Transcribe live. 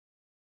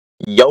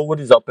Yo, what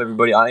is up,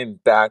 everybody? I am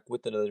back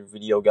with another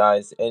video,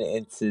 guys, and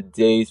in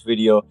today's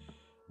video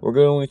we're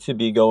going to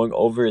be going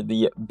over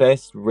the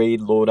best raid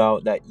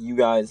loadout that you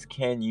guys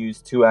can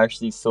use to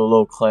actually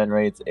solo clan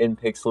raids in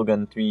Pixel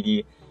Gun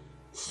 3D.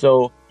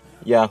 So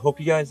yeah, I hope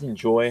you guys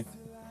enjoy,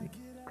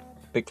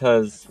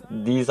 because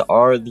these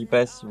are the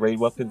best raid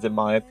weapons in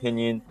my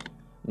opinion.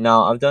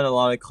 Now, I've done a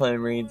lot of clan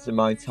raids in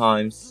my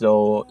time,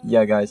 so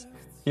yeah, guys,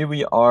 here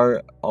we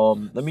are.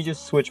 Let me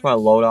just switch my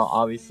loadout.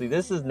 Obviously,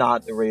 this is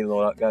not the raid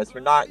loadout, guys. We're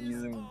not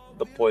using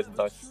the poison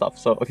darts and stuff.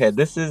 So okay,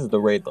 this is the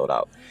raid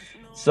loadout.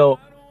 So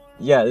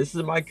yeah, this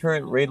is my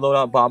current raid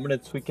loadout, but I'm gonna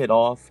tweak it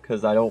off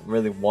because I don't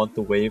really want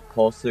the wave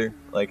pulsar.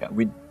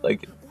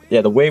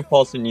 Yeah, the wave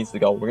pulsar needs to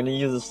go. We're gonna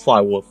use a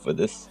sly wolf for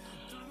this.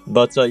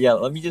 But yeah,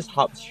 let me just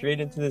hop straight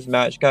into this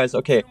match, guys.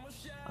 Okay,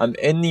 I'm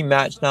in the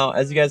match now.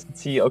 As you guys can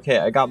see, okay,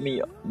 I got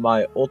me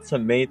my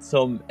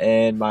ultimatum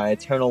and my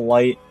eternal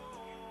light,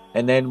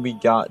 and then we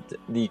got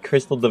the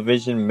crystal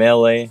division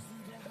melee,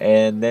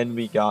 and then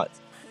we got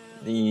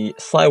the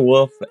sly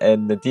wolf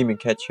and the demon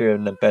catcher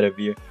and the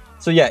bedivere.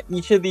 So yeah,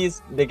 each of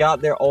these, they got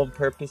their own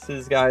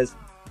purposes, guys.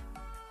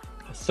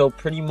 So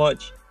pretty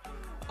much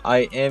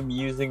I am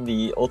using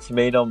the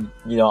ultimatum.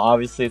 You know,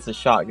 obviously it's a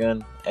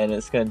shotgun and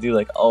it's gonna do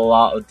like a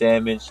lot of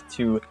damage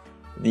to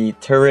the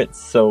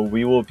turrets, so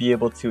we will be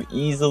able to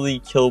easily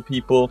kill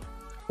people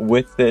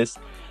with this.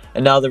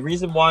 And now the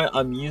reason why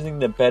I'm using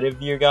the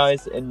bedivere,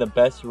 guys, in the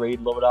best raid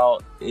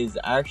loadout is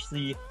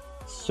actually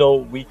so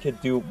we could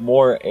do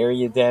more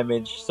area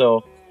damage.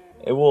 So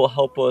it will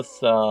help us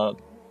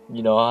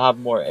you know, have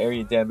more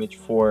area damage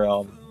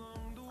for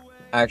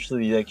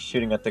actually like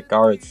shooting at the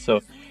guards. So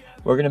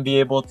we're gonna be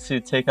able to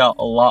take out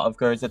a lot of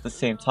guards at the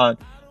same time.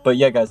 But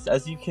yeah, guys,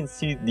 as you can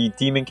see, the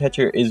demon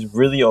catcher is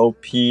really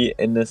OP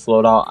in this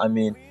loadout. I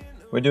mean,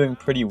 we're doing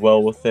pretty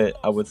well with it,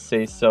 I would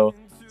say so.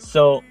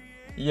 So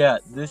yeah,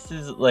 this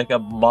is like a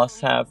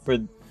must-have for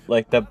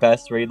like the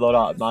best raid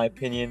loadout in my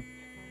opinion.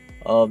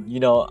 You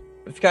know,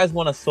 if you guys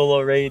want a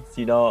solo raids,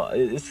 you know,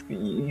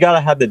 you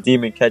gotta have the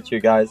demon catcher,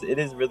 guys. It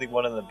is really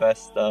one of the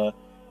best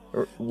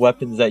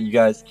weapons that you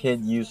guys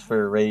can use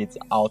for raids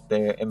out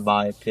there, in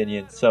my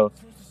opinion. So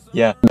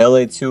yeah,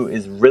 melee 2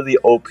 is really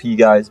OP,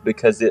 guys,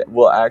 because it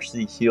will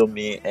actually heal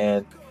me,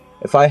 and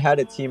if I had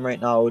a team right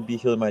now, I would be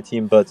healing my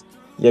team. But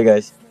yeah,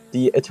 guys,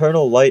 the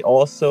eternal light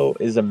also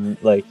is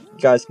like, you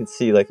guys can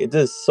see, like, it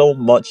does so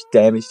much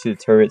damage to the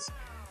turrets.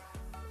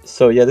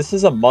 So yeah, this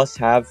is a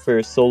must-have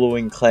for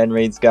soloing clan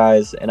raids,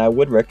 guys, and I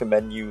would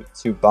recommend you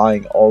to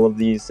buying all of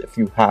these if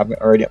you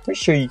haven't already. I'm pretty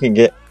sure you can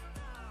get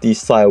the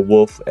sly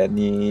wolf and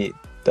the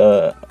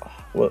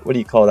what do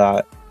you call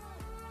that,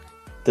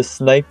 the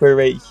sniper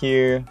right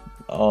here.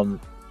 I'm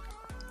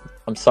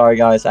sorry,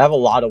 guys, I have a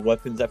lot of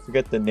weapons, I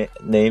forget the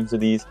names of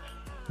these,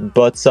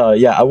 but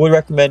yeah, I would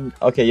recommend,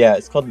 okay, yeah,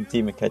 it's called the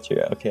demon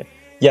catcher, okay,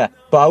 yeah,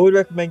 but I would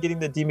recommend getting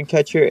the demon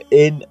catcher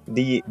in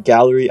the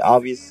gallery,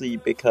 obviously,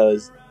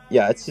 because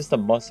yeah, it's just a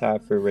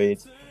must-have for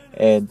raids.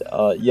 And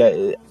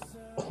yeah,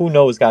 who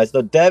knows, guys,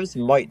 the devs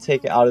might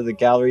take it out of the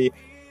gallery.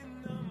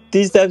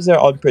 These devs are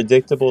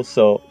unpredictable,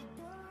 so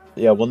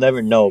yeah, we'll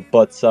never know.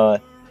 But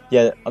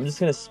yeah, I'm just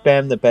gonna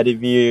spam the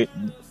bedivere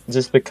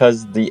just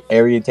because the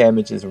area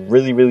damage is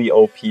really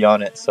OP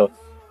on it. So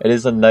it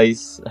is a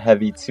nice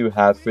heavy to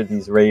have for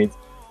these raids,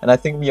 and I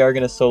think we are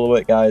gonna solo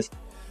it, guys.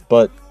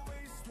 But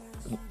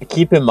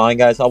keep in mind,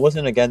 guys, I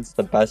wasn't against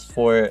the best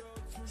for it,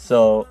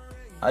 so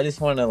I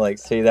just want to like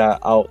say that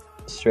out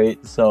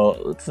straight.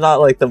 So it's not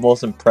like the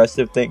most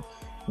impressive thing,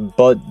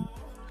 but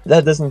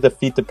that doesn't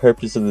defeat the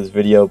purpose of this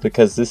video,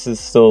 because this is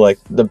still like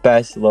the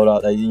best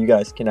loadout that you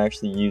guys can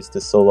actually use to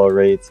solo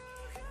raids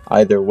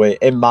either way,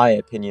 in my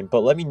opinion. But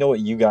let me know what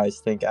you guys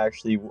think,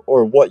 actually,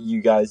 or what you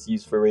guys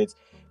use for raids.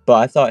 But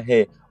I thought,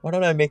 hey, why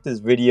don't I make this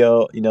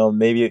video? You know,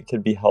 maybe it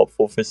could be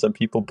helpful for some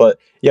people. But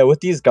yeah,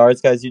 with these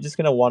guards, guys, you're just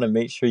gonna want to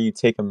make sure you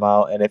take them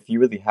out, and if you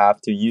really have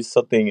to, use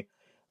something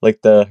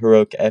like the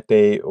heroic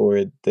epee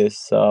or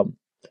this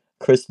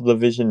crystal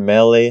division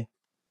melee,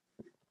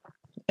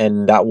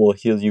 and that will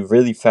heal you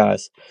really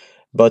fast.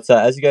 But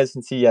as you guys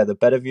can see, yeah, the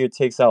bedivere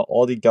takes out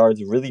all the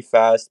guards really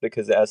fast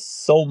because it has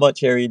so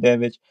much area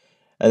damage.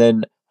 And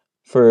then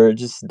for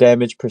just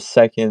damage per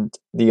second,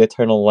 the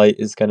eternal light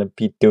is going to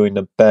be doing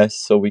the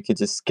best. So we could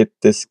just get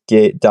this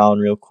gate down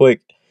real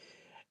quick.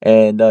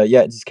 And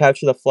yeah, just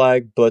capture the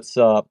flag. But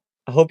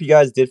I hope you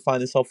guys did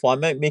find this helpful. I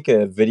might make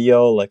a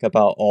video like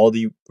about all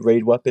the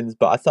raid weapons,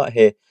 but I thought,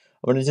 hey,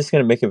 just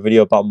gonna make a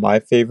video about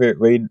my favorite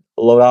raid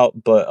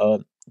loadout.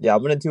 But yeah,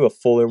 I'm gonna do a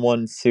fuller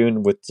one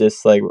soon with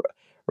just like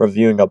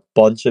reviewing a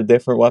bunch of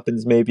different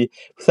weapons maybe.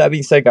 With that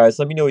being said, guys,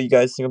 let me know what you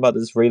guys think about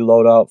this raid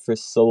loadout for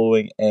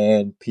soloing,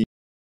 and peace.